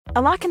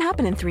A lot can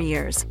happen in 3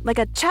 years, like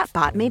a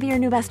chatbot may be your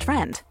new best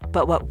friend.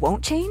 But what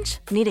won't change?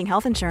 Needing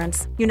health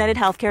insurance. United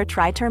Healthcare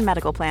Tri-Term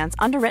Medical Plans,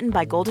 underwritten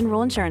by Golden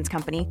Rule Insurance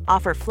Company,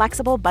 offer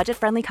flexible,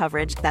 budget-friendly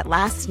coverage that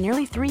lasts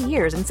nearly 3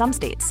 years in some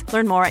states.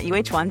 Learn more at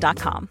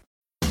uh1.com.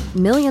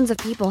 Millions of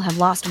people have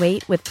lost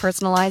weight with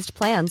personalized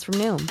plans from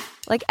Noom.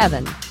 Like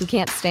Evan, who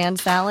can't stand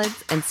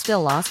salads and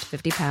still lost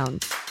 50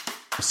 pounds.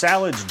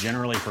 Salads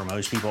generally for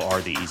most people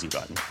are the easy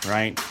button,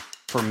 right?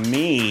 For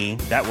me,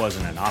 that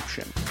wasn't an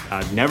option.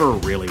 I never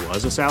really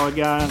was a salad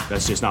guy.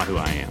 That's just not who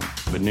I am.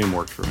 But Noom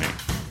worked for me.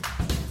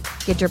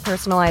 Get your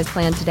personalized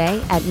plan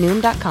today at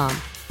Noom.com.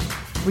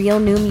 Real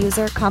Noom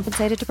user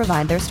compensated to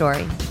provide their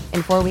story.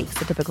 In 4 weeks,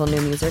 the typical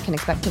Noom user can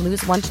expect to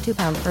lose 1 to 2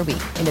 pounds per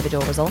week.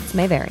 Individual results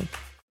may vary.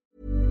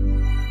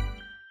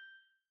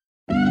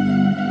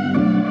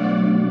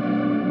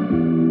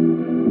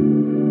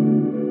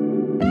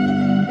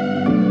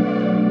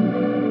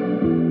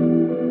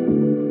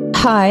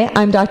 Hi,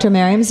 I'm Dr.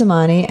 Maryam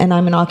Zamani, and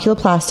I'm an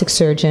oculoplastic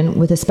surgeon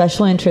with a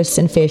special interest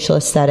in facial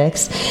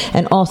aesthetics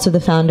and also the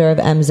founder of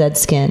MZ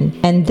Skin.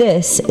 And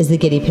this is the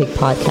Guinea Pig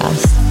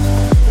Podcast.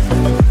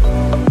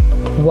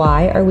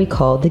 Why are we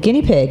called the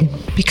guinea pig?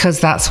 Because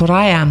that's what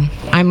I am.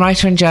 I'm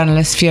writer and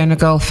journalist Fiona,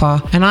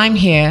 and I'm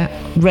here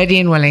ready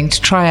and willing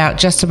to try out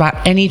just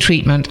about any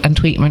treatment and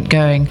tweetment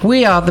going.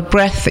 We are the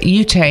breath that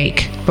you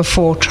take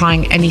before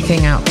trying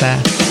anything out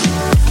there.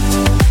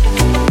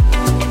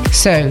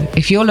 So,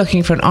 if you're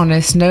looking for an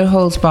honest,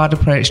 no-holds-barred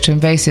approach to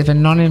invasive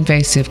and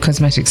non-invasive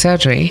cosmetic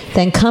surgery,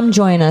 then come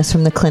join us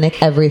from the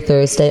clinic every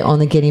Thursday on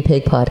the Guinea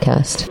Pig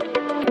Podcast.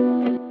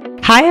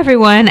 Hi,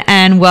 everyone,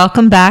 and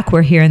welcome back.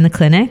 We're here in the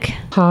clinic.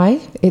 hi,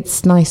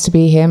 it's nice to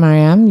be here,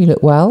 Maryam. You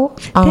look well.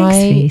 Thanks,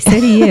 Fee. So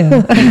do you.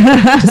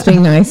 Just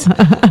being nice.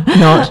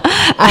 Not.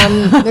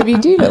 But you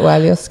do look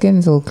well. Your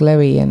skin's all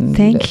glowy and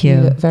Thank you.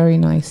 You look very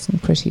nice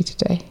and pretty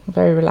today.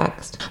 Very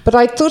relaxed. But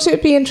I thought it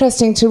would be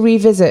interesting to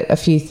revisit a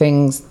few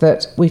things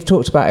that we've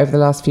talked about over the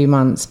last few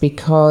months,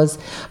 because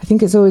I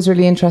think it's always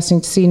really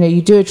interesting to see,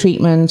 you do a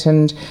treatment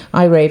and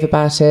I rave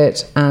about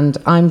it, and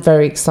I'm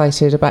very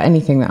excited about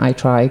anything that I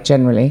try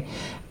generally.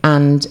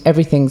 And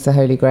everything's the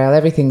holy grail.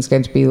 Everything's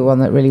going to be the one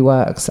that really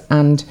works.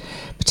 And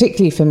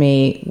particularly for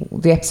me,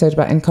 the episode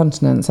about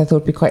incontinence, I thought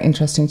it'd be quite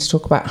interesting to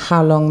talk about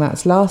how long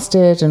that's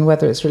lasted and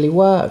whether it's really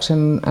worked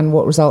and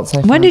what results I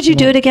found. When did you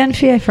do it again,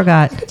 Fee? I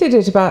forgot. I did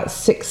it about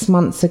 6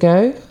 months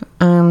ago.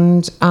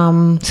 And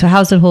so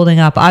how's it holding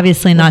up?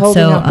 Obviously not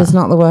holding so... up is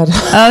not the word.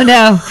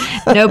 Oh,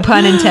 no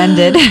pun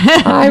intended.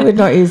 I would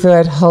not use the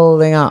word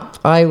holding up.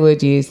 I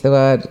would use the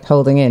word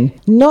holding in.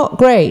 Not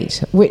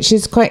great, which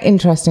is quite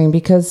interesting,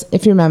 because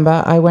if you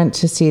remember, I went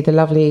to see the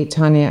lovely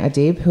Tanya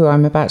Adib, who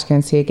I'm about to go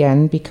and see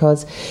again,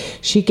 because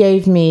she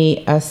gave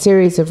me a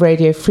series of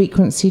radio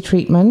frequency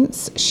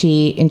treatments.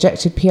 She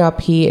injected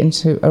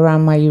PRP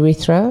around my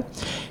urethra.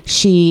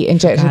 She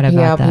injected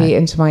PRP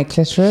into my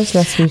clitoris,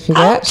 lest we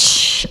forget.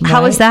 Ouch. Right.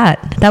 How was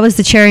that? That was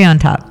the cherry on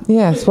top.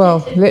 Yes, well,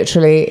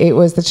 literally, it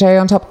was the cherry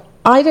on top.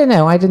 I don't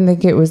know. I didn't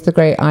think it was the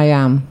great I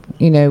am.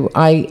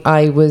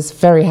 I was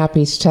very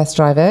happy to test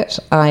drive it.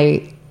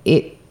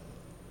 It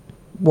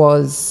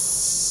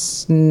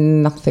was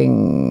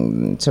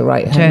nothing to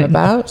write home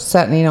about.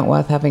 Certainly not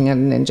worth having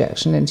an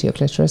injection into your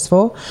clitoris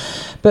for.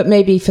 But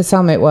maybe for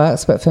some it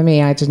works. But for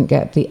me, I didn't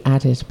get the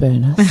added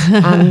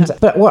bonus.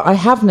 But what I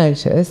have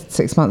noticed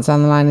 6 months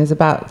down the line is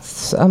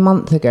about a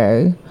month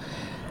ago,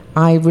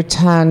 I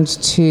returned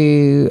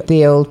to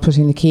the old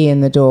putting the key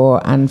in the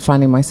door and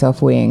finding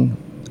myself weeing.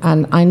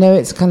 And I know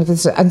it's kind of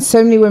this, and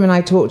so many women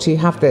I talk to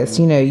have this,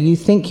 you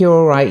think you're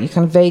all right, you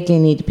kind of vaguely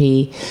need to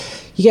pee.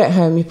 You get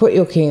home, you put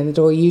your key in the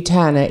door, you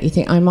turn it, you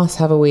think, I must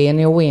have a wee, and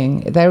you're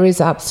weeing. There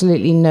is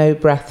absolutely no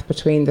breath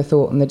between the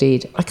thought and the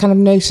deed. I kind of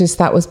noticed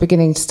that was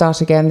beginning to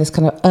start again, this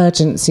kind of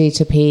urgency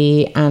to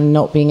pee and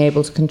not being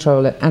able to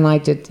control it. And I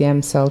did the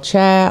M-cell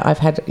chair. I've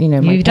had, my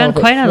You've done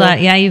quite a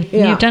lot. Yeah,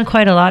 you've done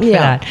quite a lot for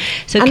that.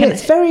 So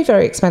it's very,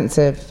 very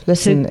expensive.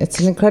 Listen,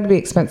 it's incredibly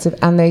expensive,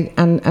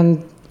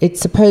 and it's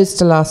supposed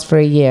to last for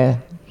a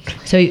year.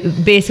 So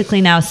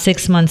basically now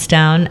 6 months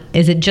down,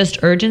 is it just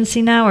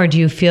urgency now, or do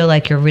you feel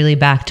like you're really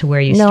back to where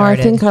you started? No, I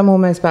think I'm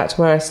almost back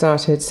to where I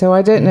started. So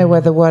I don't know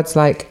whether words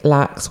like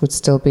lax would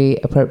still be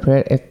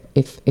appropriate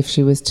if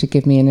she was to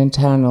give me an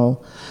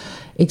internal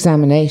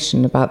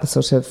examination about the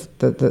sort of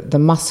the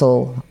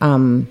muscle,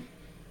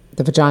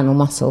 the vaginal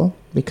muscle,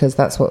 because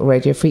that's what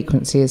radio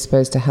frequency is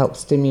supposed to help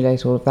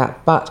stimulate all of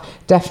that. But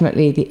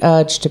definitely the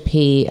urge to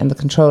pee and the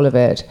control of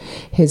it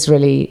has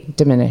really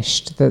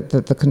diminished,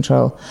 the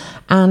control.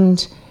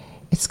 And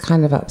it's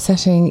kind of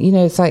upsetting.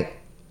 It's like,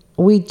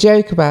 we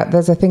joke about,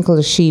 there's a thing called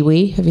a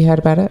she-wee. Have you heard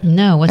about it?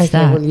 No, what's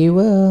that? Well, you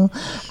will.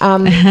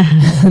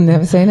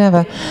 Never say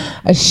never.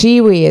 A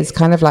she-wee is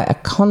kind of like a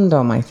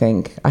condom, I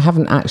think. I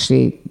haven't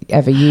actually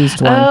ever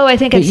used one. Oh, I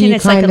think I've seen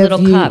it's like a little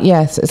cup.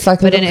 Yes, it's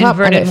like a little cup,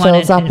 and it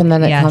fills up and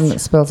then it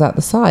spills out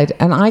the side.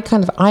 And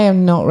I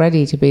am not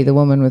ready to be the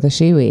woman with a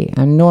she-wee,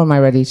 and nor am I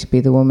ready to be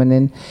the woman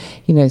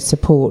in,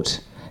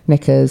 support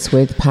knickers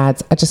with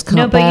pads. I just can't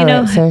No, but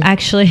bear it.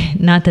 actually,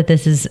 not that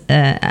this is,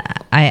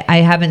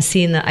 I haven't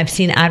seen I've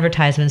seen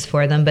advertisements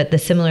for them, but the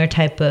similar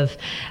type of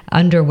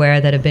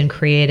underwear that have been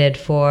created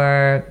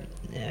for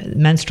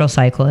menstrual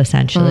cycle,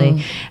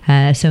 essentially.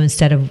 So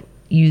instead of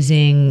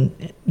using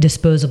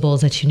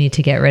disposables that you need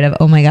to get rid of.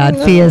 Oh my God,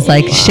 Fia's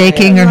like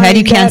shaking her head.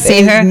 You can't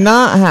see her.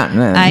 Not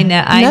happening. I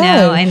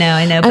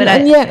know. But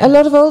and yet, a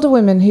lot of older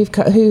women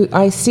who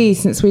I see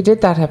since we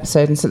did that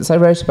episode and since I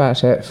wrote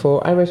about it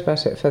for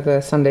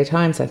the Sunday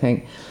Times, I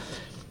think.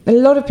 A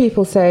lot of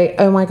people say,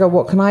 "Oh my God,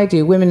 what can I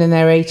do?" Women in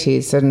their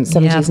 80s and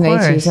 70s and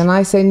 80s, and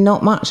I say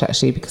not much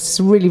actually, because it's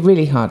really,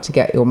 really hard to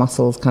get your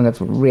muscles kind of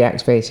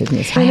reactivated.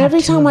 And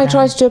every time I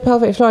try to do a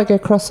pelvic floor, I go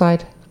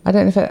cross-eyed. I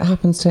don't know if it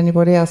happens to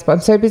anybody else, but I'm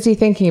so busy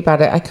thinking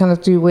about it, I kind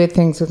of do weird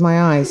things with my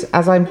eyes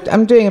as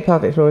I'm doing a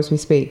pelvic floor as we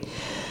speak.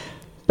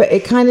 But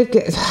it kind of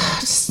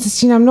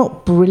gets, I'm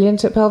not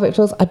brilliant at pelvic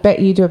floors. I bet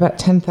you do about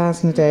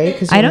 10,000 a day.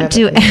 I don't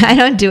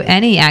do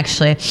any,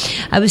 actually.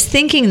 I was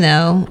thinking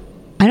though,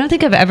 I don't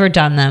think I've ever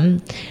done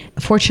them.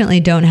 Fortunately,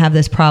 don't have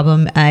this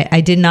problem.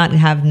 I did not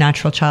have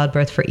natural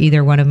childbirth for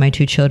either one of my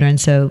two children,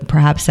 so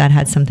perhaps that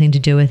had something to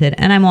do with it.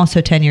 And I'm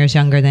also 10 years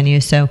younger than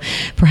you, so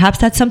perhaps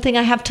that's something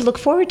I have to look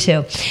forward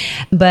to.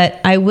 But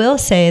I will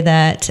say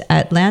that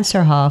at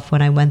Lancerhof,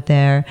 when I went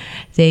there,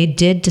 they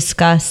did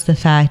discuss the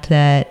fact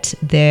that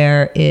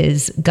there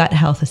is gut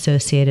health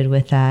associated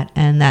with that,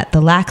 and that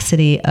the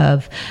laxity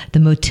of the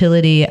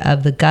motility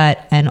of the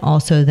gut and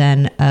also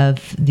then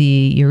of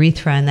the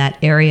urethra and that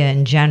area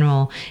in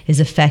general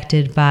is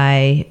affected by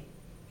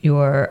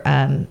your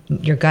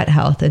gut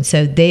health. And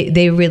so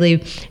they really,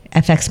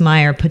 FX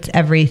Meyer puts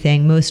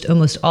everything,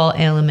 almost all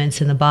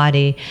ailments in the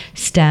body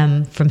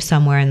stem from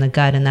somewhere in the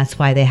gut, and that's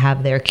why they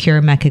have their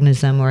cure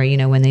mechanism, or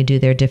when they do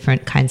their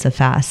different kinds of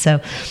fasts. So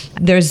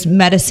there's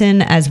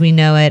medicine as we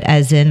know it,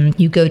 as in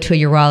you go to a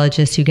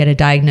urologist, you get a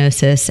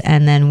diagnosis,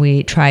 and then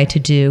we try to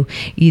do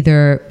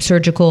either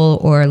surgical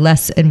or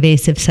less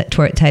invasive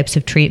types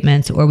of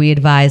treatments, or we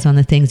advise on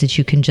the things that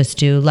you can just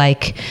do,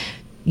 like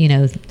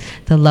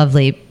the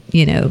lovely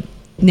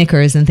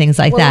knickers and things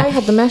like that. I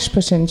had the mesh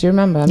put in. Do you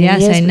remember?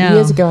 Yes, I know.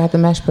 Years ago, I had the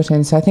mesh put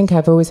in. So I think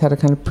I've always had a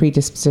kind of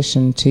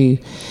predisposition to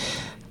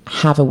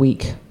have a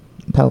weak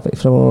pelvic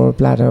floor or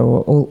bladder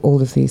or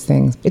all of these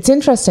things. It's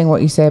interesting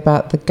what you say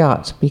about the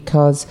gut,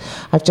 because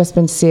I've just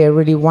been to see a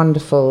really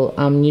wonderful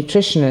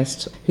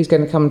nutritionist who's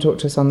going to come and talk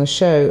to us on the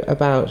show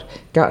about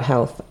gut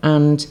health.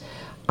 And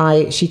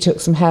she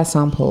took some hair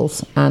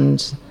samples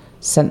and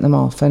sent them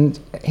off. And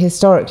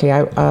historically,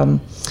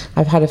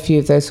 I've had a few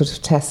of those sort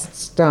of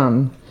tests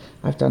done.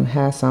 I've done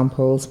hair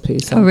samples, poo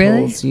samples, oh,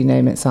 really? You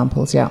name it,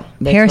 samples, yeah.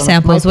 Hair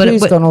samples? My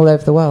poo's gone all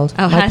over the world.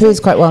 Oh, my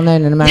poo's quite well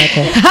known in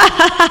America.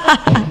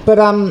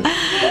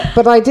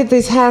 But I did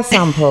these hair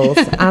samples,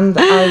 and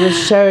I was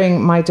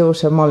showing my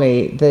daughter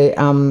Molly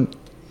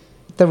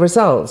the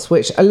results,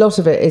 which a lot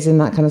of it is in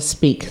that kind of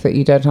speak that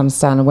you don't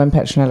understand. And when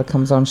Petronella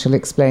comes on, she'll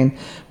explain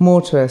more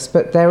to us.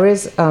 But there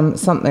is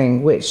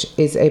something which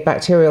is a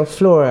bacterial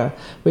flora,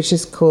 which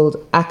is called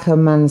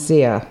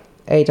Akkermansia,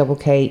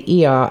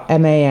 Akkermansia.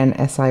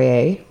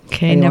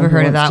 Okay, never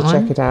heard of that one.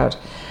 Check it out.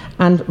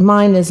 And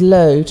mine is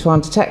low to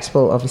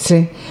undetectable,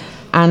 obviously.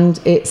 And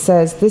it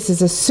says this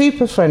is a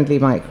super friendly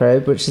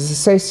microbe which is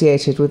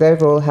associated with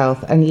overall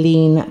health and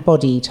lean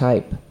body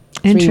type.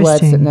 3 words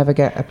that never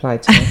get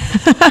applied to me.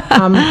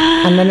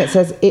 And then it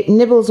says it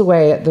nibbles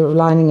away at the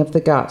lining of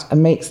the gut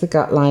and makes the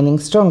gut lining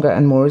stronger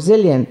and more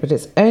resilient, but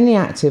it's only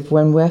active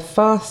when we're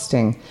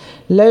fasting.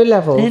 Low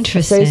levels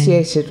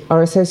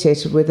are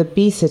associated with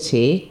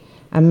obesity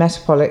and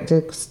metabolic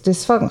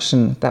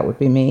dysfunction. That would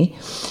be me.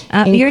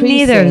 You're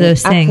neither of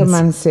those things.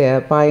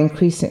 Akkermansia by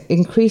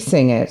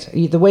increasing it.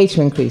 The way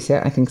to increase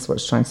it, I think is what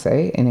it's trying to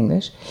say in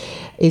English,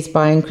 is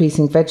by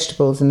increasing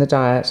vegetables in the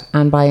diet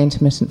and by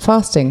intermittent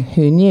fasting.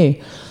 Who knew?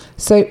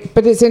 So,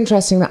 but it's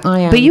interesting that I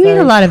am. But you eat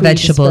a lot of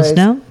vegetables,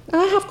 no?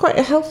 I have quite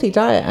a healthy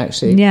diet,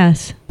 actually.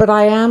 Yes. But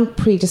I am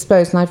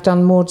predisposed, and I've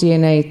done more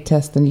DNA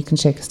tests than you can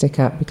shake a stick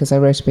at, because I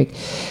wrote a big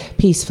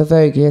piece for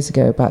Vogue years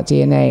ago about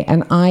DNA,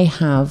 and I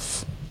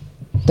have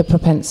the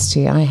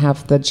propensity, I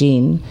have the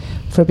gene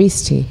for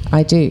obesity.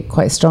 I do,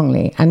 quite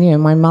strongly.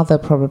 And, my mother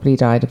probably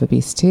died of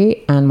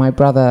obesity, and my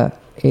brother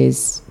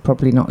is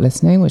probably not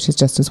listening, which is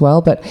just as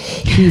well, but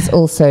he's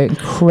also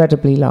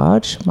incredibly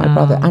large, my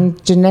brother.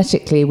 And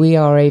genetically, we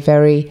are a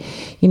very,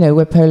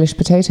 we're Polish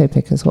potato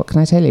pickers. What can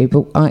I tell you?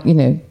 But,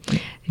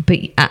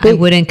 But I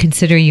wouldn't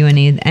consider you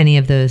any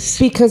of those.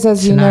 Because,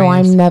 as scenarios. You know,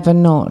 I'm never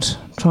not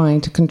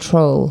trying to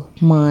control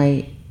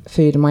my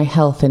food and my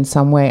health in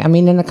some way. I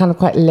mean, in a kind of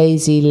quite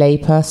lazy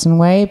layperson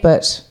way,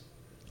 but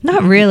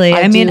not really.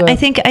 I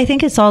think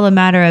it's all a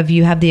matter of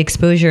you have the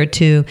exposure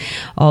to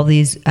all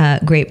these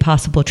great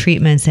possible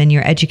treatments, and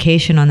your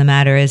education on the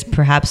matter is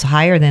perhaps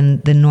higher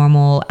than the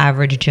normal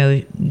average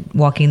Joe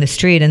walking the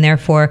street, and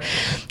therefore,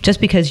 just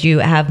because you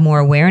have more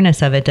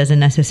awareness of it doesn't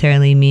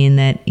necessarily mean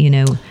that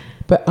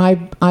But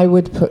I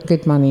would put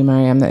good money,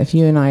 Maryam, that if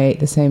you and I ate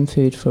the same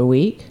food for a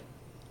week,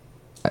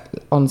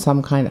 on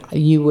some kind,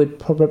 you would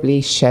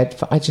probably shed.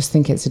 I just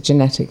think it's a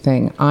genetic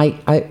thing.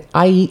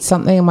 I eat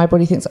something and my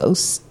body thinks, oh,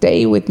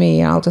 stay with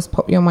me, I'll just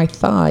pop you on my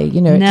thigh.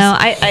 You know. No,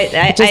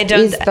 I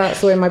don't.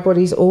 That's the way my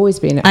body's always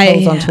been. It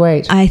holds on to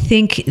weight. I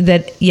think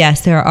that,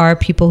 yes, there are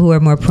people who are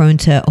more prone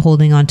to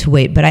holding on to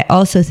weight, but I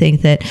also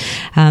think that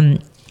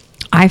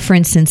I, for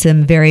instance,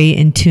 am very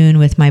in tune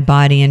with my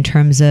body in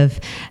terms of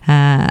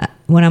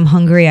when I'm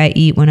hungry, I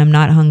eat. When I'm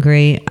not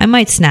hungry, I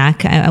might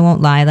snack. I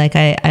won't lie. Like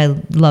I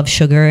love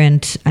sugar,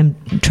 and I'm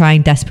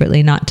trying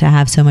desperately not to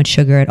have so much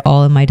sugar at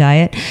all in my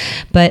diet.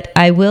 But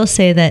I will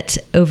say that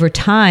over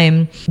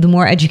time, the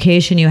more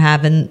education you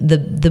have and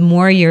the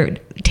more your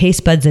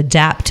taste buds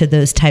adapt to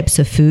those types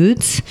of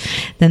foods,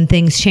 then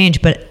things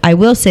change. But I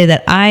will say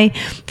that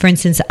for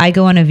instance, I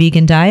go on a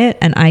vegan diet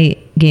and I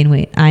gain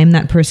weight. I am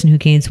that person who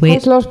gains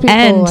weight. A lot of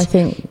people, I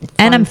think,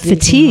 and I'm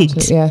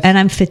fatigued. And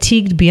I'm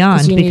fatigued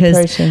beyond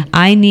because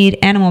I need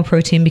animal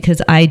protein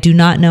because I do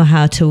not know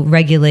how to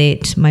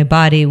regulate my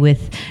body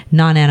with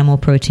non-animal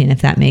protein,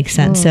 if that makes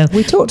sense. So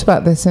we talked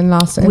about this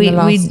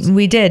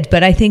we did,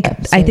 but I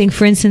think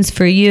for instance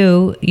for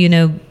you, you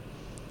know,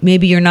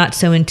 maybe you're not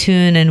so in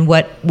tune in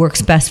what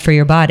works best for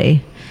your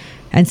body.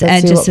 And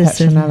let's see what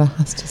Petronella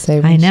has to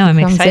say. I know, I'm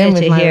excited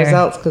to hear my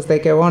results because they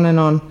go on.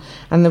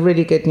 And the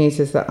really good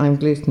news is that I'm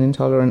gluten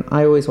intolerant.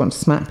 I always want to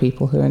smack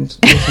people who are gluten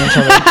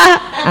intolerant,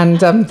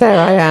 and there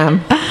I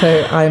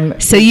am.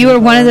 So you are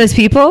one of those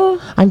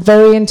people. I'm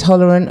very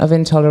intolerant of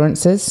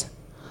intolerances.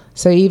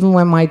 So even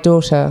when my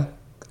daughter,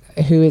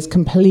 who is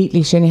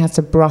she only has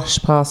to brush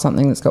past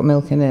something that's got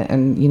milk in it,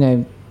 and you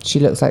know, she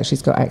looks like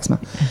she's got eczema.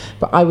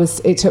 But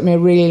it took me a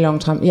really long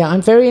time. Yeah,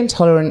 I'm very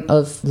intolerant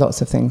of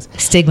lots of things.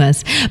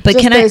 Stigmas. But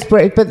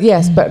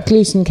but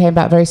gluten came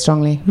back very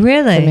strongly.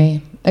 Really? For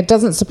me. It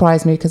doesn't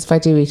surprise me because if I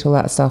do eat all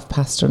that stuff,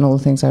 pasta and all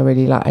the things I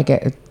really like, I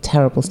get a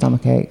terrible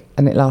stomachache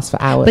and it lasts for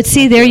hours. But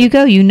see, there you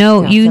go. You know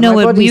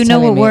what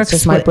works. It's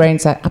just my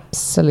brain's like,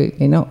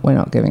 absolutely not. We're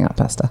not giving up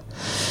pasta.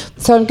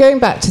 So I'm going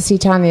back to see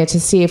Tanya to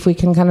see if we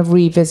can kind of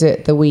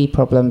revisit the wee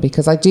problem,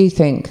 because I do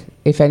think,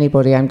 if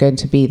anybody, I'm going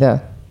to be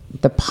the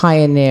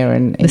pioneer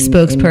and the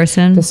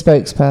spokesperson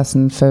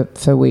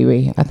for wee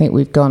wee. I think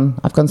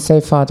I've gone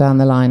so far down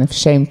the line. I've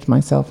shamed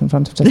myself in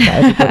front of just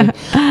about everybody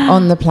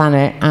on the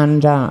planet,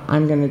 and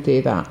I'm going to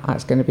do that.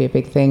 That's going to be a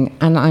big thing,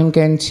 and I'm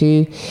going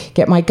to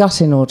get my gut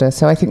in order.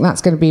 So I think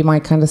that's going to be my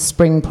kind of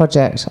spring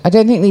project. I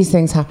don't think these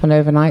things happen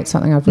overnight.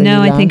 Something I've really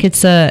learned. I think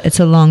it's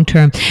a long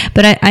term,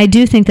 but I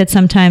do think that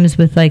sometimes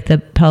with like the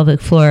pelvic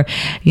floor,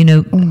 you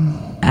know,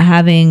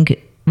 having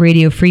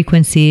radio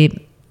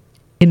frequency,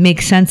 it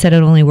makes sense that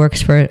it only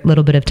works for a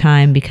little bit of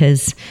time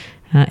because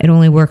it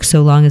only works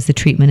so long as the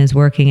treatment is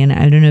working. And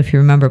I don't know if you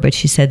remember, but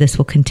she said this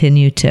will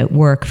continue to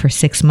work for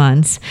 6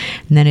 months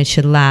and then it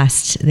should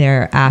last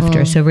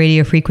thereafter. So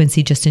radio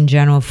frequency, just in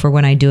general, for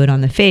when I do it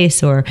on the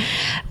face, or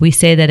we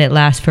say that it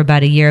lasts for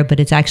about a year, but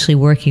it's actually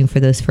working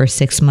for those first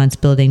 6 months,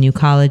 building new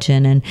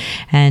collagen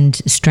and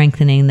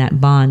strengthening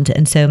that bond.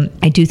 And so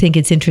I do think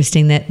it's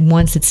interesting that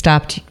once it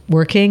stopped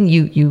working,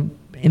 you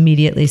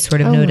immediately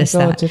sort of noticed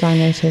that. Did I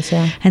notice?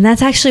 Yeah. And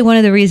that's actually one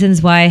of the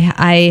reasons why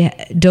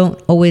I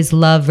don't always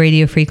love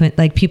radio frequency.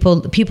 Like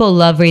people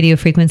love radio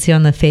frequency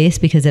on the face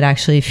because it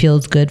actually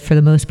feels good for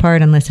the most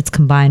part, unless it's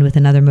combined with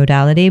another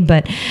modality.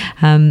 But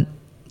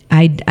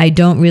I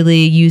don't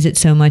really use it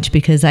so much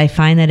because I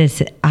find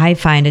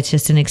it's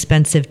just an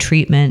expensive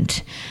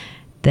treatment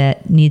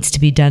that needs to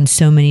be done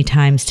so many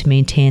times to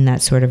maintain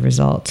that sort of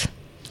result,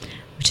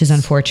 which is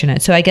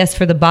unfortunate. So I guess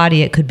for the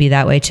body, it could be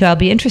that way too. I'll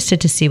be interested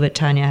to see what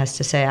Tanya has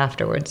to say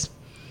afterwards.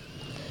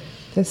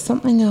 There's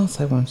something else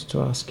I wanted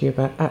to ask you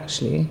about,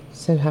 actually.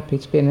 So happy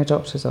to be in a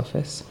doctor's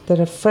office. That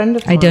a friend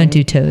of mine... I don't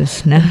do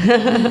toes, no.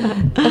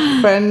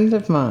 A friend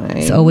of mine...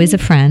 It's always a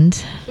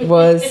friend.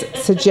 ...was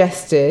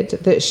suggested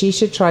that she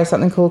should try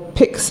something called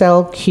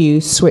Pixel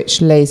Q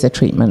switch laser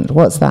treatment.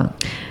 What's that?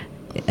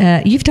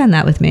 You've done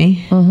that with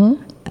me.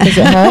 Mm-hmm. Does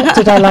it hurt?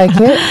 Did I like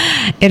it?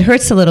 It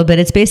hurts a little bit.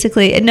 It's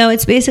basically,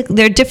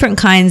 there are different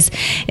kinds.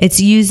 It's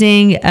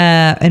using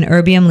an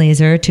erbium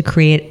laser to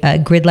create a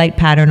grid-like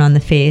pattern on the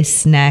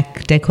face,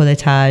 neck,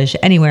 décolletage,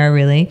 anywhere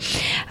really.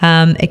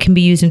 It can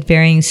be used in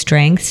varying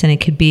strengths, and it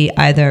could be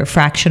either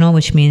fractional,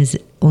 which means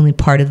only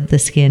part of the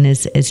skin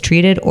is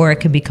treated, or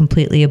it can be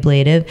completely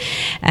ablative.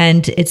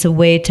 And it's a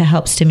way to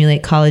help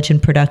stimulate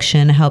collagen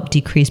production, help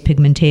decrease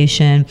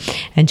pigmentation,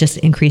 and just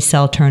increase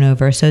cell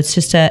turnover. So it's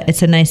just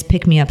it's a nice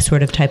pick-me-up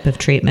sort of type of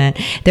treatment.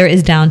 There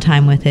is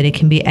downtime with it. It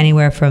can be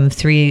anywhere from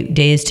 3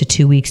 days to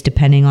 2 weeks,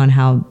 depending on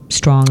how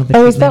strong of a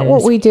treatment is that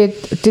what we did?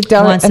 Did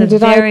I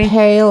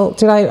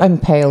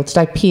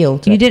peel?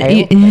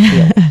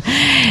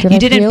 You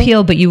didn't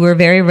peel, but you were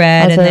very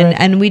red,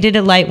 and we did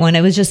a light one.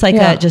 It was just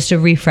like just a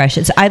refresh.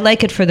 I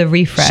like it for the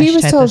refresh. She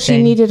was told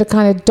she needed a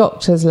kind of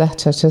doctor's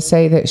letter to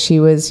say that she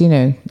was,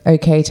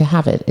 okay to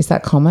have it. Is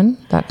that common?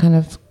 That kind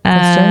of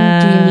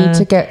question. Do you need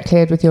to get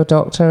cleared with your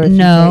doctor?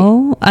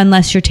 No,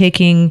 unless you're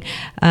taking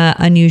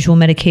unusual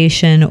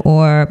medication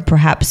or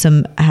perhaps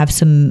have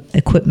some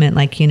equipment,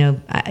 like,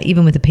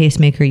 even with a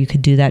pacemaker, you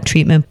could do that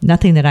treatment.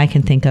 Nothing that I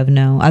can think of,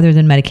 no, other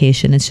than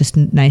medication. It's just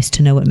nice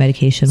to know what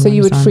medication. So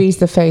you would freeze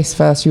the face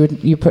first.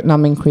 You put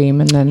numbing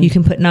cream, and then you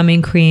can put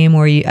numbing cream,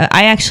 or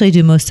I actually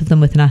do most of them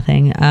with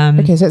nothing.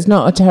 Okay, so it's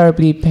not a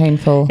terribly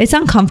painful. It's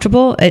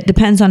uncomfortable. It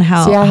depends on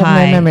how. See, I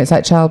have no memory. It's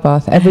like child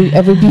bath.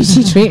 Every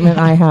beauty treatment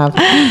I have.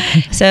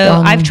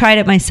 So I've tried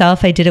it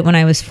myself. I did it when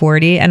I was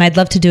 40, and I'd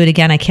love to do it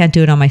again. I can't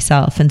do it on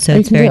myself, and so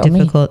it's very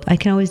difficult. I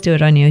can always do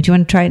it on you. Do you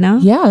want to try it now?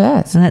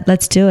 Yeah,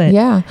 let's do it.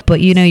 Yeah,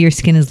 but your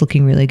skin is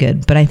looking really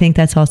good. But I think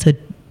that's also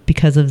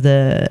because of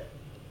the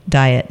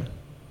diet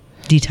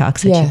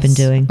detox that you've been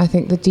doing. I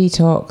think the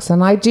detox,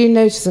 and I do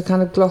notice a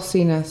kind of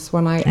glossiness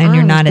when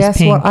you're not as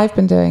pink. Guess what I've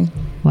been doing?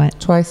 What?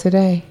 Twice a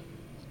day.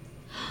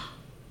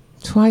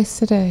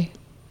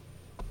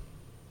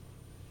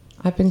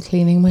 I've been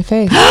cleaning my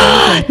face.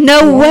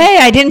 No way.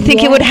 I didn't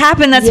think it would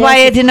happen. That's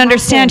why I didn't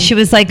understand. She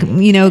was like,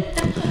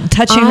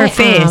 touching her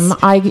face.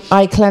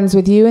 I cleanse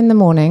with you in the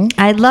morning.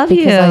 I love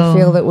you. Because I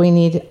feel that we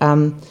need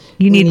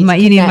you need my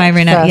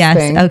Rena. Yes.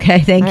 Thing. Okay.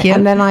 Thank you.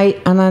 And then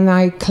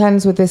I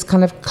cleanse with this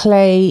kind of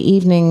clay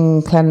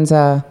evening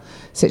cleanser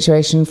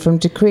situation from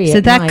Decree. So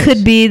that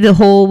could be the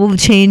whole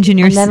change in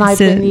your. And then I've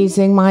been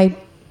using my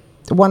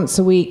once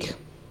a week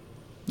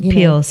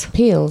peels.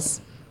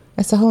 It's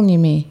a whole new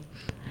me.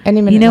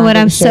 Any minute. You know what?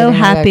 I'm so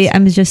happy.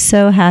 I'm just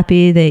so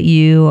happy that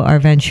you are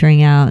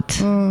venturing out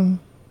and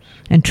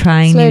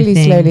trying new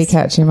things. Slowly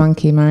catch your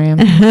monkey, Maryam.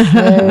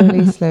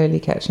 Slowly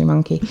catch your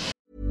monkey.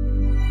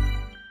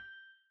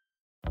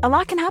 A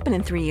lot can happen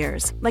in 3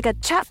 years, like a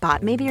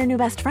chatbot may be your new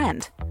best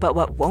friend. But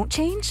what won't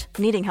change?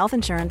 Needing health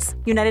insurance.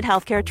 United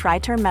Healthcare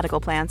Tri-Term Medical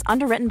Plans,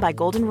 underwritten by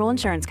Golden Rule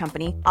Insurance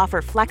Company,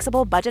 offer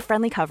flexible,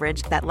 budget-friendly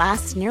coverage that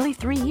lasts nearly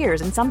 3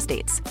 years in some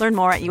states. Learn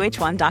more at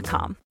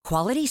uh1.com.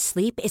 Quality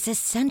sleep is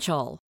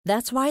essential.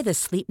 That's why the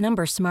Sleep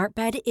Number Smart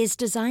Bed is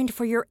designed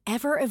for your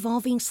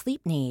ever-evolving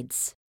sleep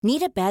needs.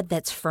 Need a bed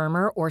that's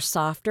firmer or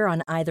softer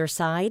on either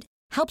side?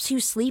 Helps you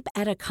sleep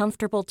at a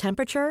comfortable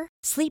temperature?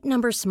 Sleep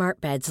Number Smart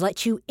Beds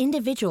let you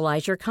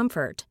individualize your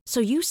comfort,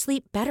 so you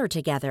sleep better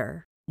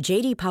together.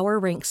 J.D. Power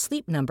ranks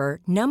Sleep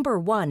Number number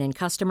 1 in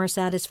customer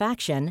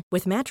satisfaction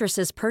with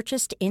mattresses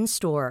purchased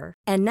in-store.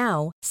 And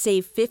now,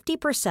 save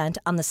 50%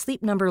 on the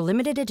Sleep Number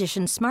Limited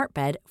Edition Smart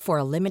Bed for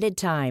a limited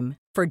time.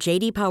 For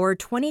J.D. Power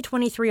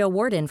 2023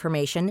 award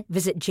information,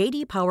 visit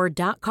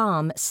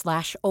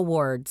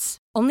jdpower.com/awards.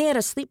 Only at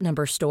a Sleep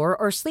Number store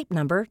or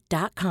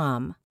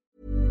sleepnumber.com.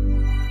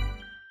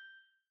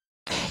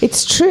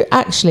 It's true,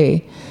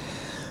 actually.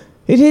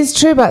 It is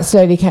true about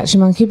slowly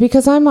catching monkey,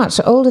 because I'm much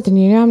older than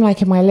you. I'm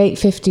like in my late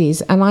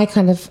 50s, and I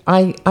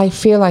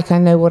feel like I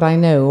know what I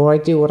know, or I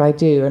do what I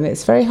do, and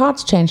it's very hard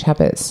to change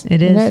habits.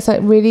 It is. It's like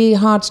really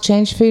hard to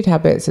change food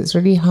habits. It's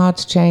really hard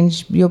to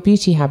change your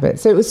beauty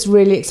habits. So it was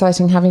really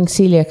exciting having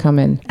Celia come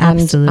in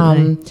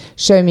and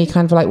show me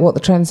kind of like what the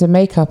trends in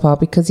makeup are,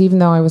 because even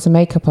though I was a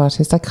makeup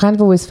artist, I kind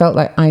of always felt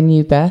like I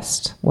knew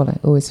best. Well, I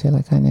always feel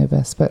like I know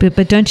best, but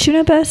don't you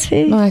know best,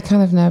 Fee? No, I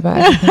kind of know about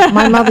everything.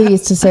 My mother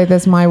used to say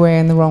there's my way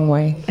and the wrong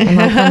way. And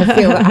I kind of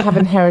feel that I have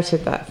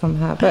inherited that from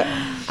her. But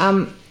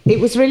it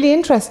was really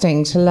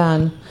interesting to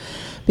learn,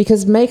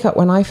 because makeup,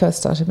 when I first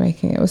started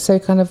making it, was so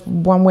kind of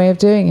one way of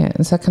doing it.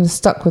 And so I kind of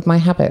stuck with my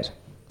habit.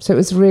 So it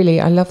was really,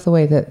 I love the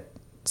way that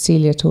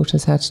Celia taught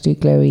us how to do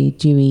glowy,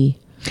 dewy.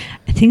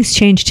 Things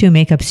change too.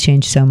 Makeup's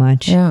changed so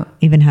much. Yeah.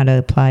 Even how to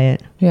apply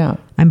it. Yeah.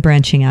 I'm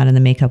branching out in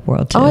the makeup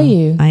world too. Are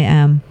you? I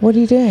am. What are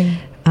you doing?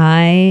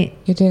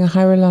 You're doing a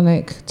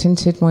hyaluronic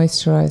tinted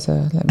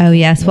moisturizer. Oh,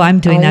 yes. Well,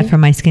 I'm doing that for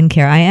my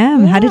skincare. I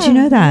am. How did you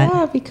know that?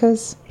 Yeah,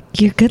 because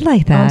you're good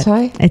like that.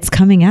 Aren't I? It's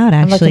coming out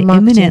actually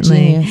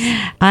imminently.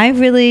 I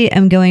really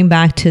am going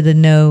back to the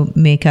no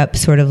makeup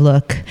sort of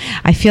look.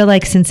 I feel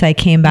like since I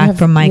came back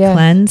from my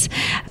cleanse,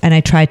 and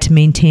I tried to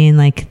maintain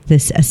like a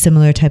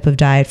similar type of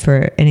diet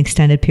for an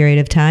extended period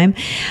of time,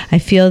 I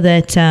feel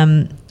that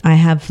I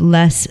have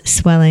less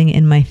swelling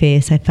in my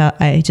face.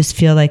 I just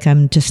feel like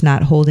I'm just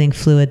not holding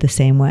fluid the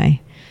same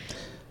way.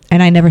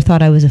 And I never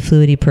thought I was a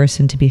fluidy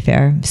person, to be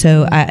fair.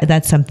 So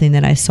that's something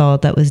that I saw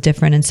that was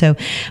different. And so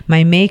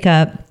my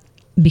makeup,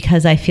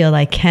 because I feel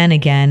I can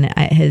again,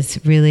 is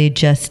really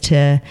just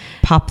to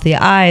pop the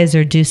eyes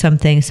or do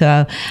something.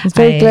 So it's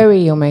very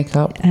glowy, your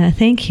makeup.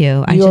 Thank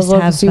you. You were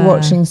obviously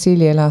watching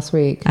Celia last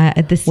week.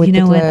 You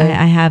know what?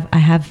 I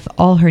have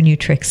all her new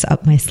tricks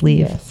up my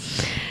sleeve.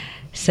 Yes.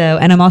 So,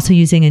 and I'm also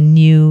using a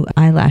new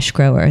eyelash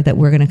grower that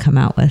we're going to come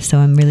out with. So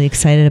I'm really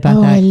excited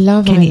about that. I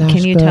love eyelash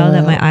Can you tell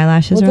that my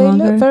eyelashes are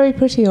longer? They look very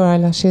pretty, your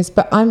eyelashes.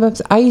 But I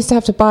used to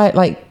have to buy it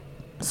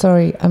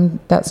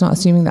that's not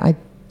assuming that I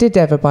did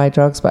ever buy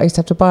drugs, but I used to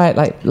have to buy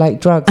it like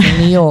drugs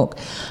in New York,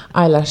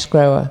 eyelash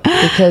grower,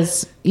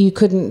 because you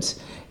couldn't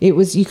buy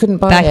it.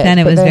 Back then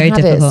it was very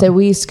difficult. So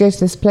we used to go to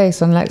this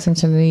place on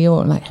Lexington in New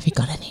York, and have you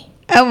got any?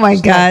 Oh my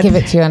God. Give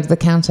it to you under the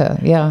counter.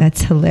 Yeah.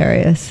 That's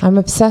hilarious. I'm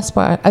obsessed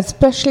by it,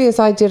 especially as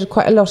I did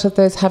quite a lot of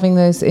those, having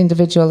those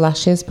individual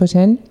lashes put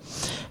in.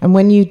 And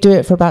when you do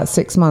it for about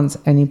 6 months,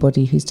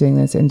 anybody who's doing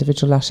those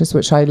individual lashes,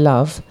 which I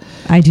love.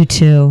 I do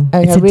too.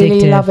 I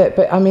really love it.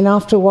 But I mean,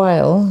 after a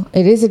while,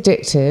 it is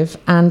addictive,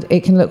 and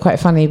it can look quite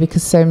funny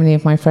because so many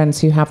of my friends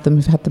who have them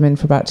have had them in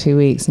for about 2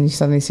 weeks, and you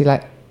suddenly see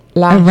like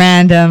lash. A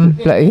random.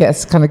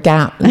 Yes, kind of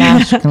gap.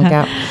 Lash kind of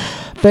gap.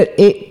 But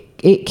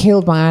it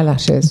killed my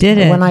eyelashes. Did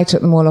it? When I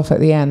took them all off at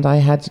the end, I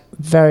had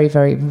very,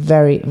 very,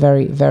 very,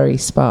 very, very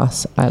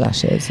sparse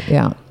eyelashes.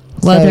 Yeah.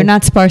 Well, they're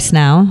not sparse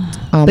now.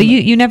 But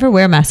you never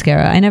wear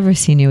mascara. I never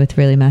seen you with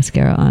really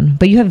mascara on.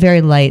 But you have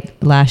very light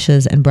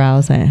lashes and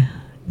brows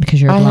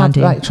because you're a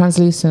blondie. I have like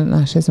translucent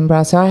lashes and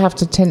brows. So I have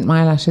to tint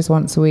my lashes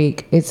once a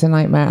week. It's a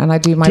nightmare. And I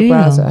do my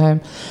brows at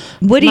home.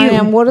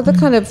 Maryam, what are the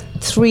kind of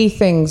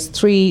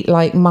three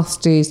like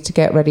must-dos to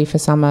get ready for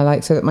summer?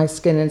 Like so that my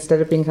skin, instead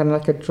of being kind of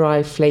like a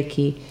dry,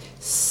 flaky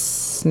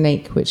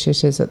snake, which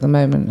it is at the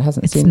moment,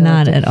 hasn't seen. It's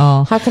not at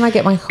all. How can I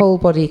get my whole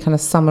body kind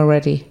of summer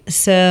ready?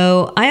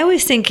 So I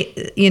always think,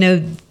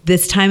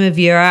 this time of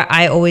year,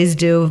 I always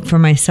do for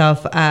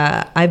myself.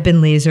 I've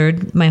been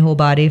lasered my whole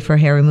body for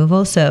hair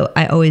removal, so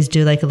I always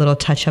do like a little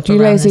touch up. Do you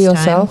laser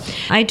yourself?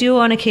 I do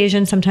on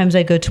occasion. Sometimes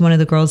I go to one of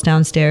the girls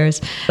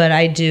downstairs, but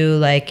I do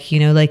like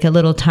a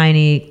little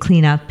tiny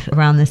cleanup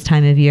around this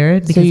time of year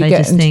because so you I get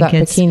just into think that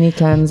it's bikini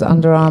cleanse,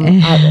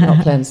 underarm,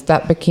 not cleanse,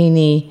 that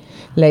bikini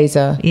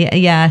laser.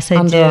 Yes,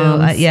 I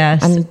do.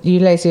 Yes, and you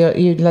laser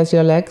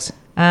your legs.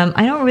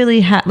 I don't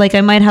really have, I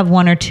might have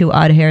one or two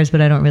odd hairs,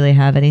 but I don't really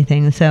have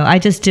anything. So I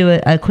just do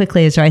a quick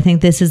laser. I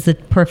think this is the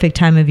perfect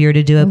time of year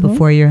to do it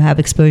before you have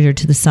exposure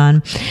to the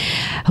sun.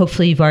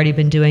 Hopefully you've already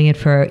been doing it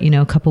for,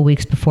 a couple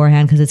weeks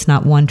beforehand because it's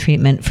not one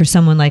treatment. For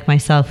someone like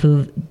myself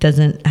who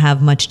doesn't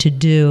have much to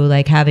do,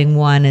 like having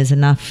one is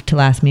enough to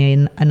last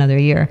me another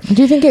year.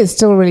 Do you think it's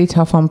still really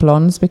tough on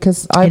blondes?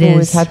 Because I've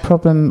always had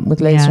problem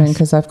with lasering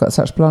because I've got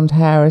such blonde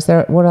hair.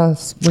 What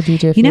else would you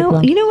do if you're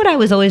blonde? You know what I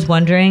was always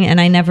wondering,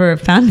 and I never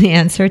found the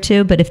answer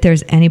to, but if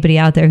there's anybody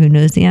out there who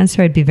knows the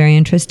answer, I'd be very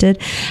interested.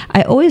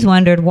 I always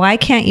wondered, why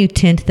can't you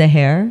tint the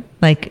hair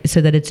so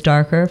that it's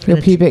darker for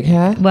your pubic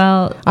hair?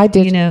 Well, I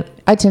did.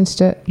 I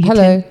tinted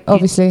it.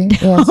 Obviously.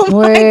 Yes. Oh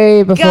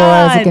way before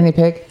I was a guinea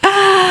pig.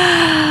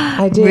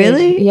 I did.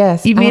 Really?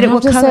 Yes. You made it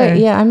what color?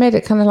 I made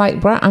it kind of like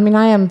brown. I mean,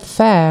 I am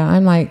fair.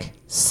 I'm like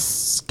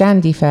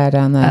Scandi fair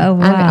down there. Oh,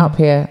 wow. And up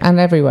here and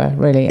everywhere,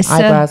 really.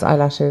 Eyebrows,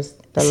 eyelashes.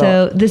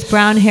 So this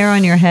brown hair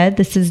on your head,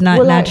 this is not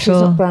natural. Actually,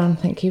 it's not brown,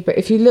 thank you. But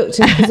if you looked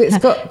at because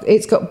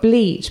it's got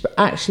bleach, but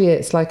actually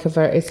it's like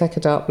a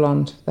dark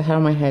blonde. The hair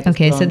on my head.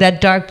 Okay, so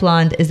that dark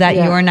blonde, is that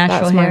your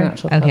natural that's hair? My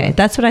natural okay,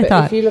 color. If I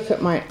thought. If you look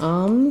at my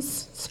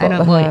arms, I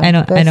don't.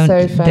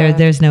 So fair.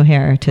 There's no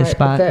hair to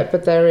spot.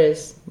 But there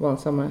is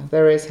somewhere.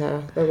 There is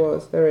hair.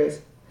 There is.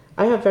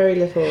 I have very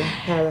little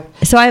hair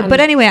left. But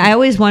anyway, I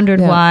always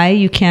wondered why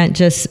you can't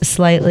just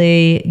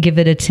slightly give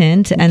it a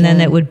tint and then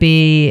it would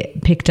be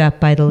picked up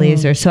by the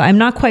laser. So I'm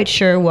not quite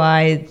sure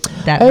why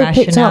that rationale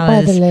picked up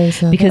by the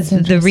laser. Because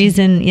the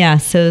reason,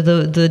 so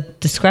the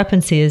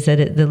discrepancy is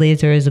that the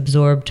laser is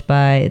absorbed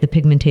by the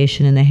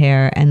pigmentation in the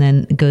hair and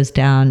then goes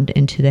down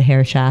into the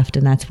hair shaft,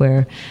 and that's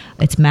where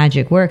its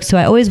magic works. So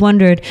I always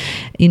wondered,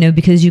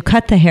 because you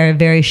cut the hair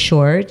very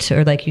short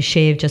or like you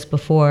shave just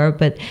before,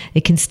 but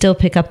it can still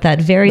pick up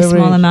that very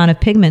small amount of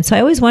pigment. So I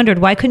always wondered,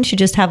 why couldn't you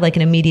just have like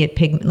an immediate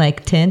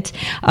tint,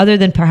 other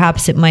than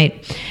perhaps it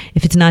might,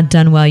 if it's not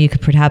done well, you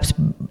could perhaps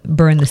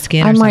burn the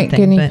skin or something. I might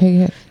guinea pig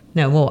it.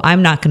 No, well,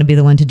 I'm not going to be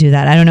the one to do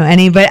that. I don't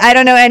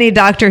know any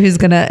doctor who's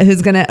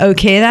gonna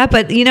okay that.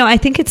 But I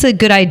think it's a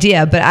good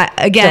idea. But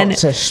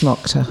Dr.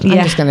 Schmockter,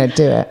 I'm just going to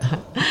do it.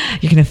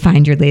 You're going to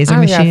find your laser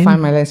machine. I'm going to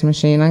find my laser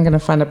machine. I'm going to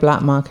find a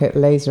black market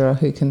laserer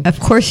who can. Of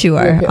course you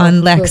are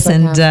on Lex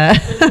and.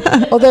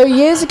 Although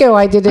years ago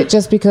I did it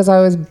just because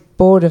I was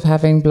bored of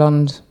having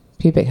blonde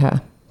pubic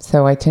hair,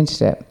 so I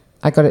tinted it.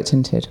 I got it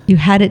tinted. You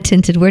had it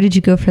tinted. Where did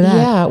you go for that?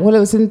 Yeah, well, it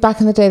was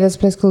back in the day. There's a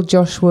place called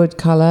Josh Wood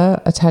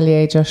Colour,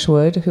 Atelier Josh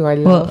Wood, who I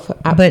love,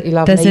 absolutely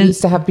love. They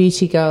used to have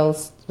beauty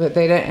girls, but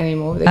they don't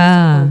anymore. They used to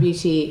have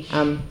beauty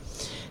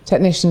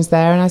technicians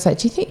there, and I was like,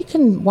 do you think you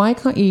can? Why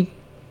can't you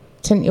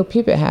tint your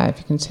pubic hair if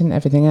you can tint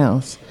everything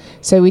else?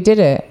 So we did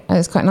it, and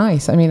it's quite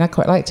nice. I mean, I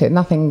quite liked it.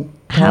 Nothing.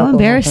 How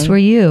embarrassed were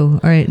you,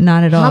 or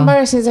not at all? How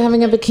embarrassing is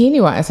having a bikini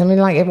wax? I mean,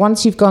 like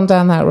once you've gone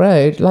down that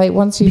road, like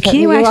once you've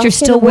bikini wax, you're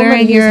still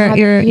wearing your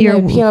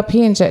PRP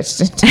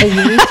injected into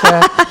your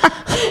urethra.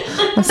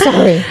 I'm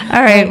sorry.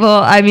 All right.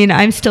 Well, I mean,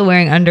 I'm still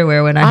wearing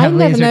underwear when I have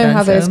laser done. I never know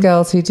how those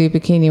girls who do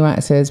bikini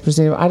waxes,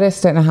 I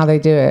just don't know how they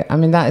do it. I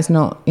mean, that is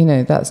not,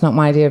 that's not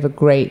my idea of a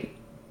great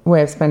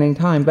way of spending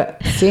time.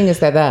 But seeing as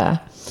they're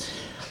there,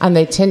 and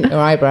they tint your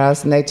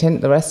eyebrows and they tint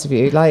the rest of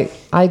you. Like,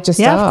 I just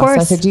asked. Of course.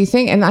 I said, do you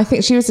think? And I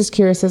think she was as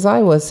curious as I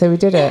was, so we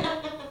did it.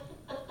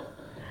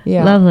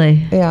 Yeah.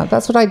 Lovely. Yeah,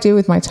 that's what I do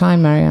with my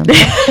time, Maryam.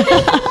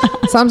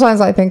 Sometimes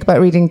I think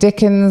about reading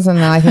Dickens and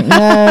then I think,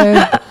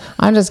 no,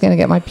 I'm just going to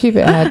get my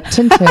pubic hair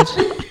tinted.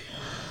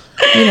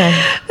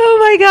 Oh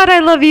my God, I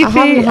love you,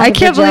 Fee. I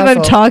can't believe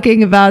I'm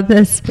talking about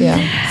this.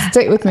 Yeah,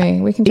 stick with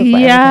me. We can talk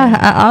about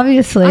everything.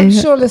 Obviously.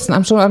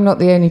 I'm sure I'm not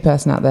the only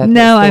person out there.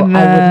 No, I wouldn't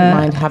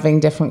mind having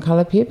different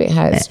color pubic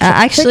hair.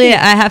 Actually,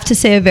 I have to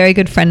say, a very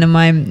good friend of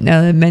mine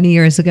many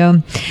years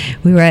ago,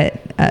 we were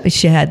at,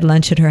 she had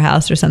lunch at her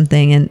house or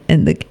something,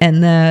 and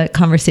the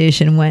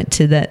conversation went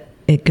to that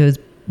it goes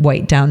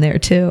white down there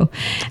too.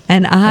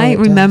 And I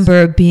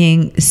remember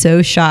being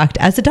so shocked.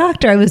 As a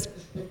doctor, I was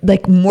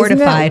like mortified.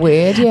 Isn't that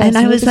weird? Yeah, and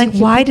I was like,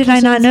 why did I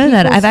not know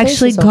that? I've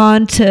actually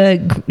gone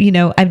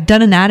to, I've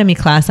done anatomy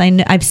class.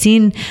 I've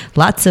seen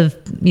lots of,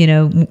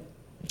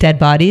 dead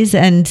bodies,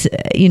 and,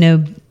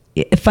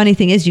 funny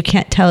thing is, you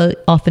can't tell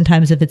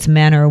oftentimes if it's a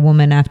man or a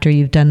woman after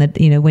you've done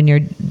the, when you're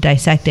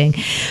dissecting.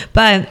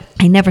 But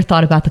I never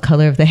thought about the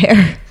color of the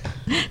hair.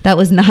 That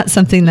was not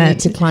something that... You need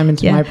to climb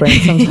into my brain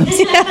sometimes.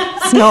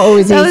 It's not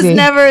always easy.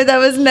 That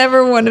was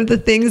never one of the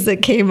things that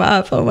came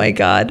up. Oh my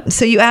God.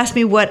 So you asked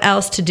me what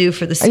else to do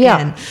for the skin.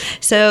 Yeah.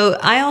 So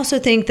I also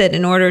think that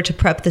in order to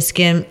prep the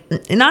skin,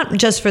 not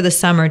just for the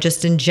summer,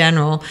 just in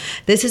general,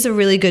 this is a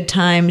really good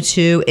time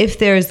to, if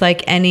there's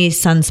like any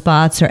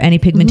sunspots or any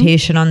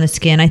pigmentation on the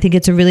skin, I think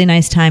it's a really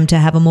nice time to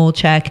have a mole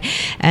check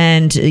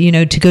and,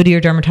 to go to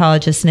your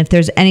dermatologist. And if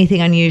there's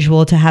anything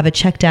unusual, to have it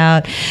checked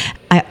out.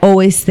 I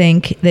always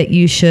think that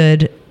you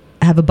should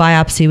have a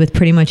biopsy with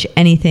pretty much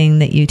anything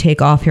that you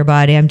take off your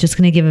body. I'm just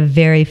going to give a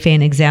very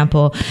faint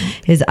example.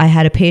 Is I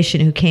had a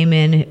patient who came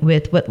in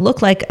with what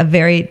looked like a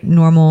very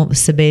normal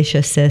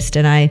sebaceous cyst,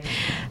 and I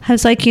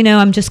was like,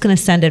 I'm just going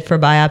to send it for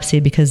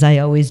biopsy because I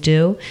always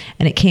do,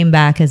 and it came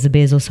back as a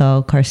basal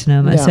cell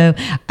carcinoma. So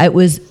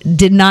it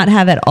did not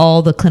have at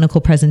all the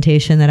clinical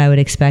presentation that I would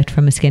expect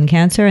from a skin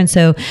cancer, and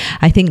so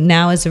I think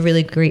now is a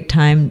really great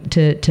time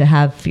to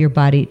have your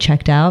body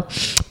checked out.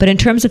 But in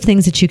terms of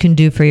things that you can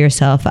do for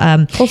yourself,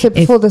 also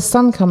before the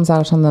sun comes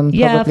out on them,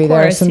 probably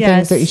there are some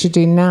things that you should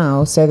do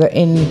now, so that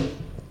in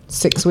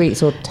 6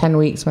 weeks or 10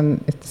 weeks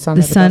when if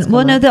the sun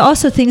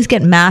also things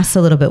get masked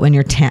a little bit when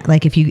you're tan.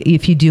 Like if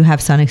you do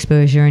have sun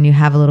exposure and you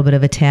have a little bit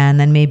of a tan,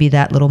 then maybe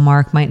that little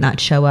mark might not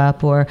show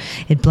up, or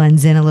it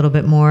blends in a little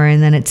bit more,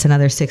 and then it's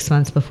another 6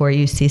 months before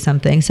you see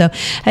something. So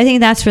I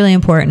think that's really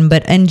important.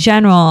 But in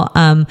general,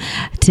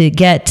 to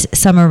get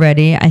summer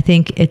ready, I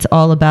think it's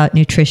all about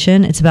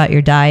nutrition. It's about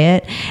your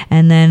diet,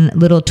 and then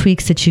little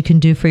tweaks that you can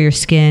do for your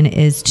skin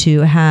is to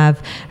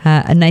have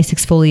a nice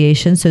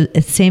exfoliation. So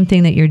it's the same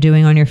thing that you're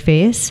doing on your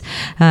face.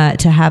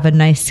 To have a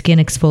nice skin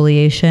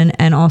exfoliation,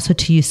 and also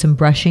to use some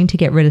brushing to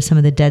get rid of some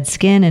of the dead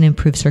skin and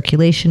improve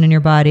circulation in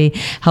your body,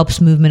 helps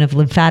movement of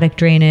lymphatic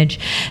drainage.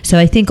 So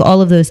I think all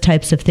of those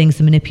types of things,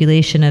 the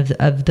manipulation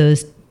of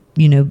those,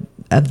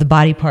 of the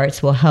body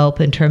parts, will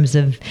help in terms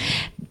of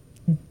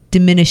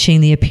diminishing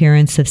the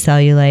appearance of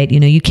cellulite.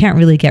 You can't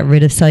really get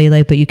rid of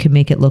cellulite, but you can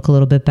make it look a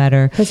little bit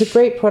better. There's a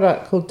great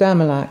product called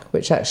Dermalac,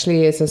 which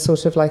actually is a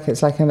sort of like,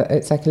 it's like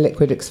a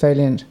liquid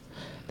exfoliant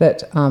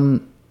that,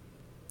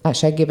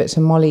 actually, I give it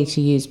to Molly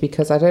to use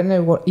because I don't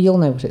know you'll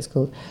know what it's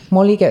called.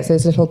 Molly gets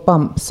those little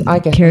bumps. I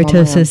get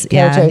keratosis,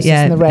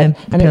 in the red,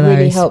 and it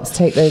really helps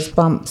take those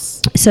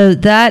bumps. So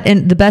that,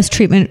 and the best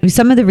treatment,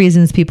 some of the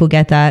reasons people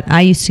get that,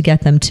 I used to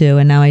get them too,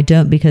 and now I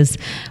don't, because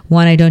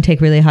one, I don't take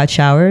really hot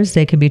showers.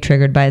 They can be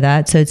triggered by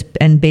that. So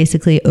and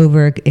basically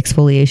over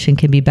exfoliation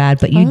can be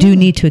bad, but you do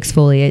need to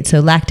exfoliate.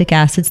 So lactic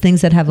acids,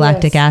 things that have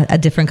lactic acid,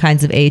 different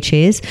kinds of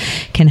AHAs,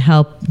 can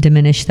help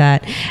diminish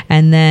that.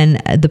 And then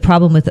the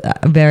problem with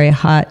very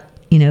hot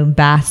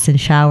baths and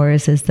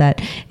showers is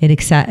that it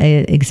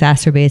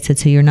exacerbates it,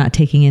 so you're not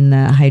taking in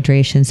the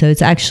hydration. So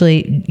it's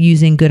actually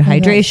using good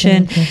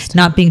hydration,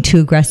 not being too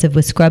aggressive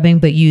with scrubbing,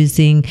 but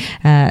using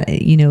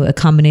a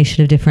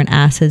combination of different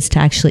acids to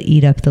actually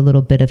eat up the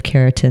little bit of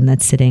keratin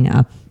that's sitting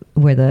up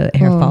where the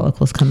hair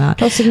follicles come out.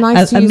 That's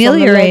nice to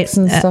Ameliorate.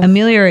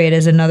 Ameliorate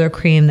is another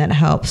cream that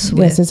helps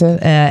with.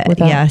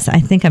 Yes, I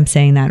think I'm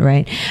saying that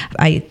right.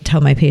 I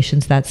tell my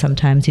patients that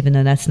sometimes, even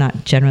though that's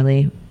not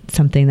generally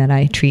something that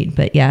I treat,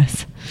 but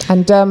yes.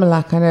 And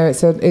Dermalac, I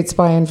know it's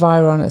by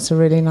Environ. It's a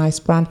really nice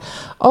brand.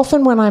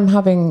 Often when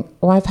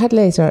I've had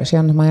laser actually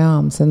under my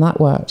arms, and that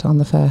worked on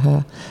the fair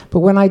hair. But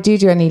when I do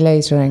any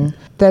lasering,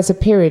 there's a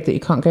period that you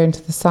can't go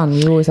into the sun.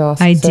 You always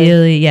ask.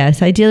 Ideally,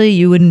 yes. Ideally,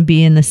 you wouldn't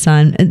be in the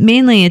sun.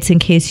 Mainly, it's in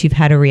case you've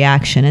had a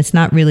reaction. It's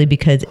not really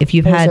because if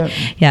you've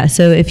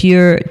So if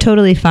you're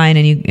totally fine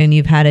and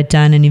you've had it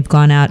done and you've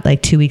gone out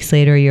like 2 weeks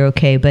later, you're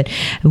okay. But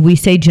we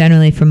say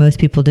generally for most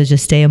people to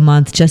just stay a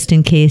month, just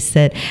in case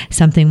that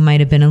something might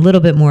have been a little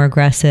bit more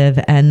aggressive,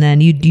 and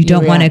then you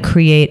don't want to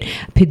create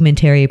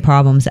pigmentary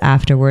problems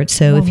afterwards.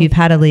 So if you've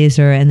had a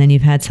laser and then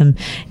you've had some,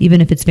 even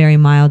if it's very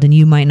mild and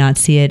you might not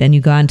see it, and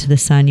you go into the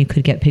sun, you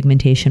could get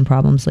pigmentation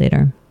problems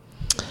later.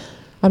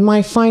 And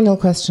my final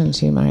question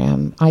to you,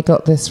 Maryam, I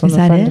got this from a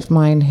friend of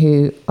mine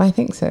who, I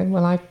think so,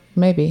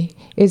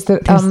 is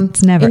that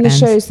in the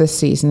shows this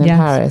season in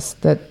Paris,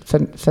 that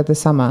for the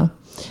summer,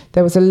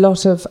 there was a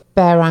lot of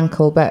bare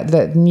ankle,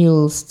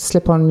 mules,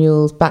 slip-on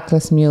mules,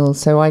 backless mules.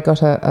 So I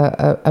got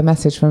a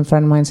message from a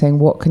friend of mine saying,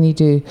 what can you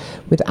do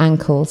with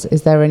ankles?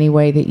 Is there any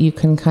way that you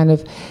can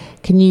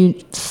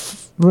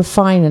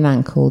refine an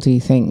ankle, do you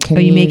think? Can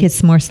you make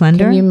it more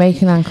slender? Can you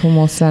make an ankle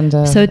more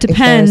slender? So it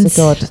depends. If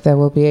there is a God, there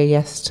will be a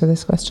yes to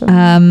this question.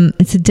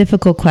 It's a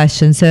difficult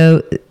question.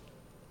 So,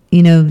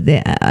 you know,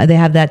 they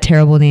have that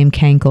terrible name,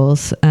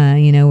 cankles,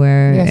 you know,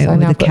 where yes, I with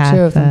now the got calf.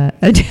 2 of them.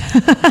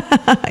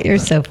 You're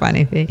so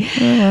funny, Fee.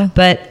 Yeah.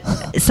 But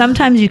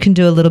sometimes you can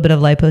do a little bit of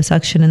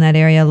liposuction in that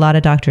area. A lot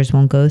of doctors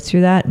won't go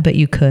through that, but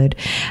you could.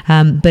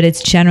 But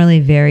it's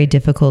generally very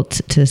difficult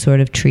to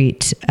sort of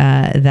treat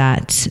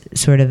that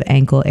sort of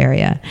ankle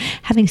area.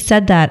 Having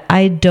said that,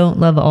 I don't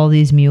love all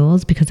these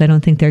mules because I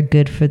don't think they're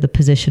good for the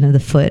position of the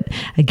foot.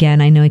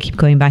 Again, I know I keep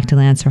going back to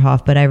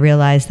Lancerhof, but I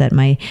realize that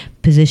my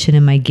position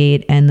and my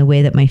gait and the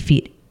way that my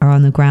feet are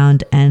on the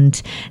ground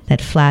and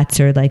that flats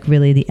are like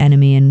really the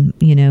enemy. And,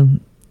 you know,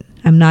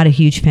 I'm not a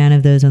huge fan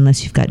of those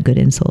unless you've got good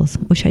insoles,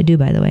 which I do,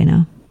 by the way,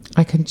 now.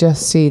 I can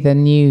just see the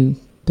new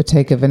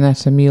Bottega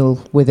Veneta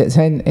mule with its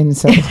own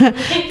insole.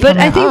 But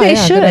I think they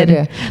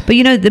should. But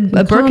you know, the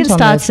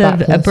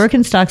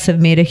Birkenstocks have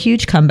made a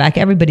huge comeback.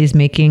 Everybody's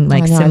making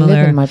like similar. I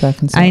live in my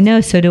Birkenstocks. I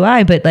know, so do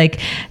I. But like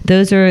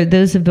those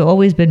have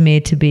always been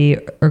made to be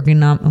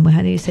ergonomic.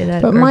 How do you say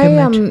that? But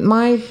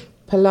my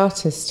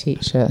Pilates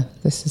teacher,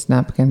 this is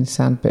now beginning to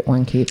sound a bit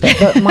wanky,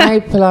 but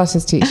my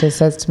Pilates teacher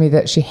says to me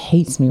that she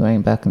hates me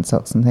wearing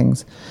Birkenstocks and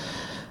things.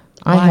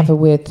 Why? I have a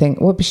weird thing.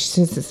 Well, she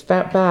says it's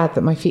bad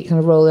that my feet kind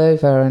of roll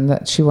over and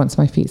that she wants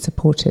my feet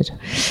supported.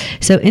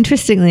 So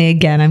interestingly,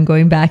 again, I'm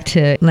going back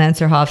to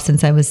Lancerhof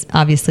since I was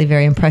obviously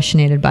very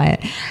impressionated by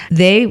it.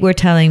 They were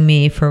telling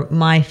me for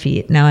my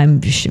feet, now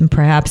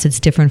perhaps it's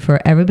different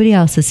for everybody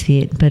else's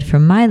feet, but for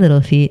my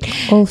little feet,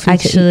 all feet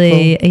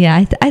actually,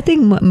 yeah, I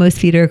think most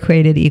feet are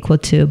created equal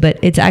too, but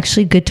it's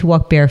actually good to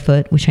walk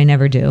barefoot, which I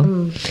never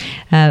do,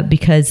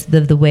 because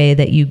of the way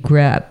that you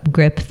grip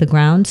the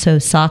ground. So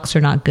socks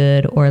are not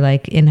good, or like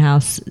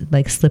in-house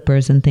like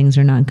slippers and things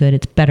are not good.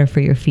 It's better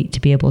for your feet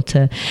to be able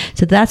to.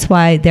 So that's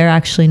why they're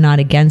actually not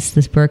against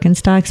this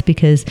Birkenstocks,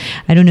 because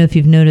I don't know if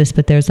you've noticed,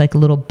 but there's like a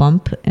little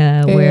bump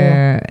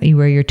where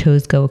your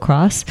toes go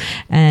across,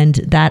 and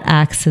that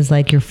acts as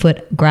like your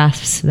foot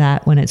grasps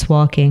that when it's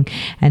walking,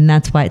 and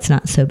that's why it's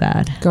not so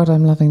bad. God,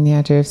 I'm loving the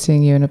idea of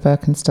seeing you in a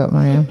Birkenstock,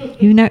 Maryam.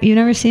 You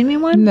never seen me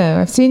in one?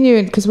 No, I've seen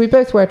you because we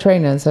both wear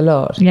trainers a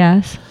lot.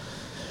 Yes.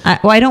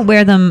 I don't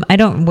wear them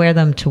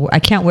to. I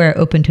can't wear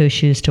open-toe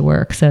shoes to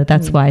work, so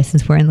that's why.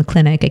 Since we're in the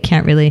clinic, I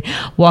can't really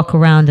walk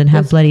around and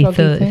have bloody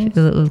foot.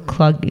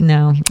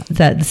 No,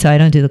 so I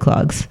don't do the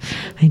clogs.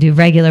 I do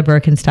regular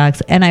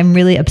Birkenstocks, and I'm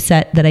really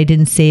upset that I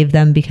didn't save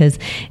them, because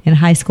in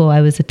high school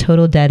I was a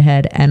total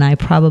deadhead, and I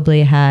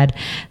probably had.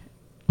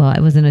 Well, I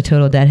wasn't a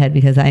total deadhead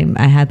because I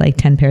had like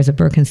 10 pairs of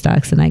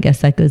Birkenstocks, and I guess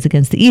that goes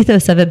against the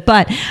ethos of it,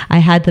 but I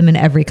had them in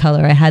every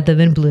color. I had them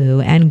in blue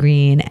and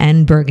green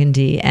and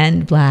burgundy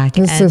and black.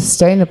 The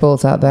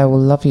sustainables out there will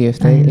love you if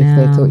they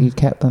thought you'd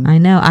kept them. I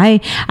know. I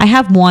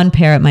have one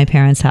pair at my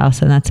parents'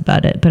 house, and that's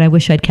about it, but I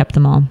wish I'd kept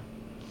them all.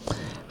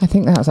 I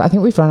think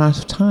we've run out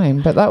of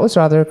time, but that was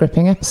rather a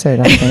gripping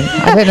episode, I think.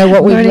 I don't know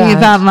what we've learned.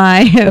 About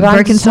my Birkenstocks.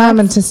 I'm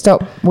determined to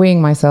stop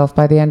weeing myself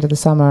by the end of the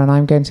summer, and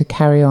I'm going to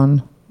carry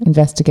on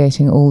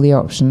investigating all the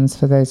options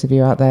for those of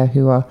you out there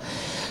who are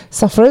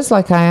sufferers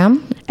like I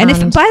am. And if,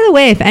 by the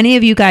way, if any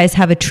of you guys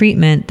have a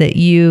treatment that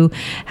you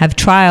have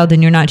trialed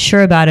and you're not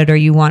sure about it, or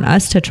you want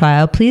us to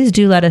trial, please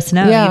do let us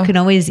know. Yeah, you can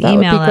always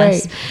email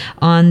us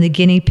on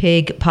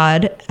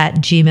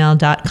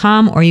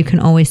theguineapigpod@gmail.com, or you can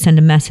always send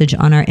a message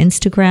on our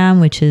Instagram,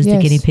 which is the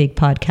Guinea Pig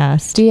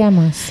Podcast. DM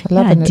us. I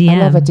love a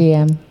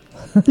DM.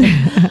 All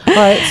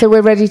right, so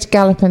we're ready to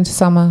gallop into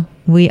summer.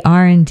 We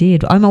are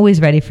indeed. I'm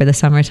always ready for the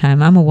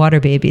summertime. I'm a water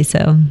baby,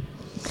 so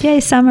yay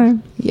summer.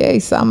 Yay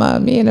summer.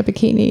 Me in a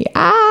bikini.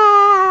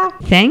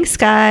 Thanks,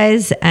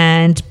 guys.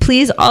 And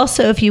please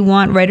also, if you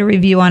want, write a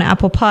review on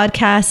Apple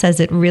Podcasts, as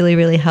it really,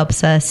 really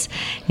helps us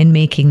in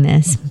making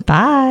this.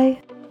 Bye.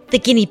 The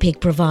Guinea Pig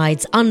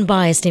provides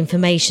unbiased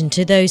information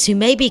to those who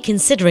may be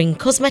considering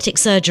cosmetic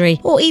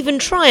surgery or even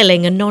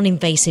trialling a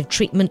non-invasive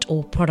treatment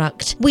or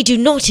product. We do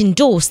not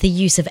endorse the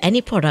use of any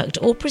product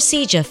or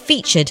procedure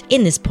featured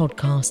in this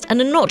podcast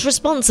and are not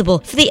responsible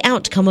for the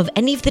outcome of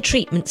any of the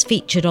treatments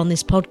featured on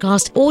this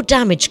podcast or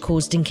damage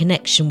caused in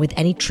connection with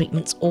any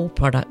treatments or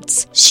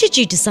products. Should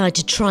you decide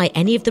to try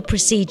any of the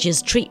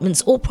procedures,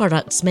 treatments or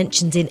products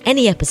mentioned in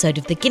any episode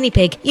of The Guinea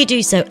Pig, you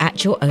do so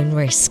at your own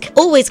risk.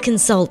 Always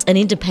consult an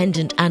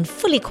independent and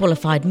fully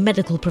qualified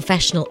medical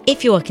professional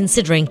if you are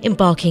considering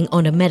embarking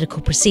on a medical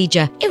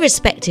procedure,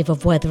 irrespective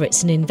of whether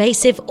it's an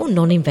invasive or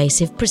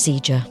non-invasive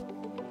procedure.